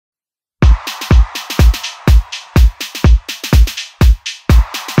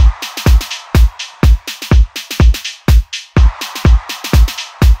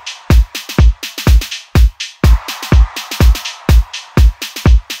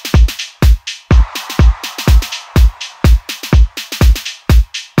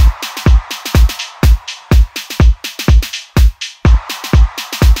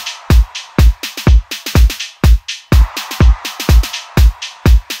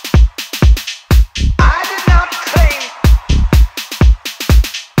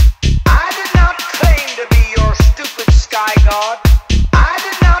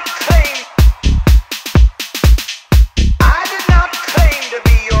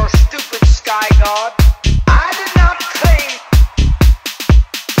God. I did not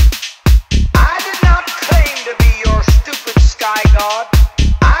claim to be your stupid sky god.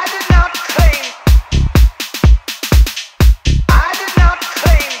 I did not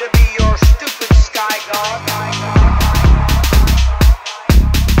claim to be your stupid sky god.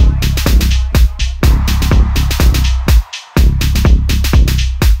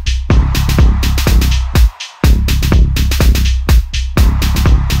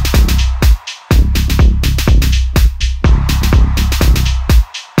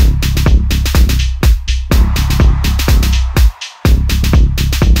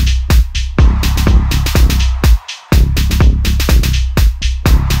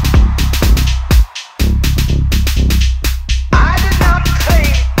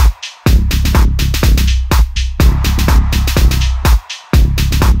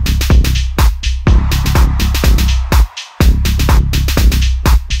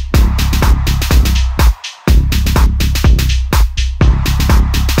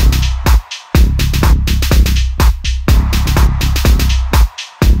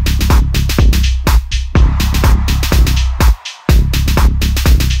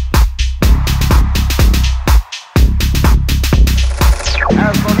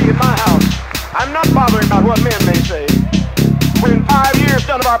 I'm not bothering about what men may say. When 5 years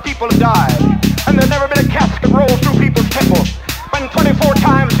none of our people have died, and there's never been a casket rolled through people's temple. When 24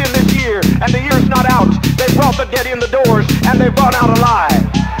 times in this year, and the year's not out, they brought the dead in the doors, and they've gone out alive.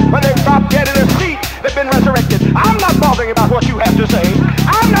 When they've dropped dead in their seat, they've been resurrected. I'm not bothering about what you have to say.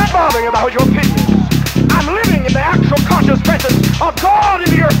 I'm not bothering about your opinions. I'm living in the actual conscious presence of God in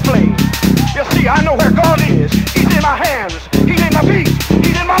the earth plane. You see, I know where God is. He's in my hands. He's in my feet.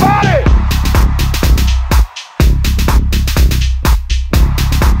 He's in my body.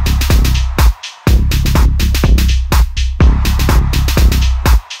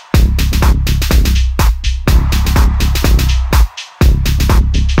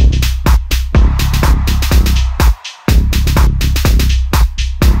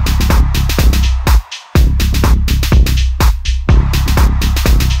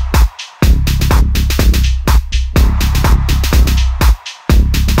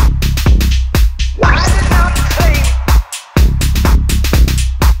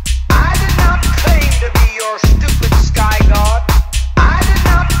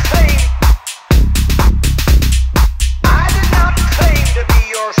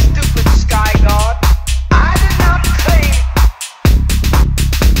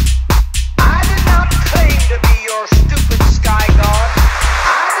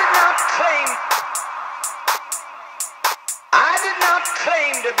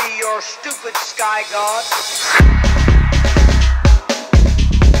 Claim to be your stupid sky god.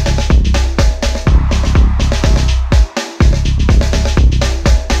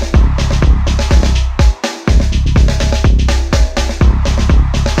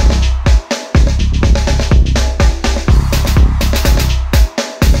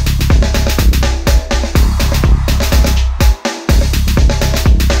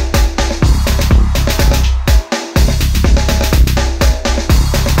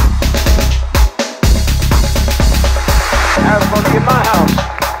 In my house,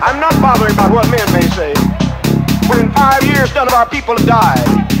 I'm not bothering about what men may say. When 5 years none of our people have died,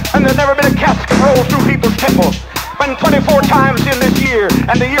 and there's never been a casket rolled through people's temple. When 24 times in this year,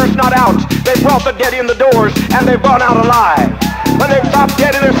 and the year's not out, they brought the dead in the doors, and they've gone out alive. When they've dropped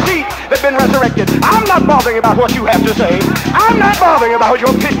dead in their seat, they've been resurrected. I'm not bothering about what you have to say. I'm not bothering about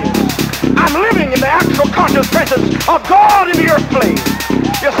your opinions. I'm living in the actual conscious presence of God in the earth plane.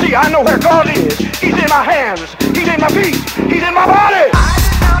 You see, I know where God is. He's in my hands. He's in my feet. He's in my body.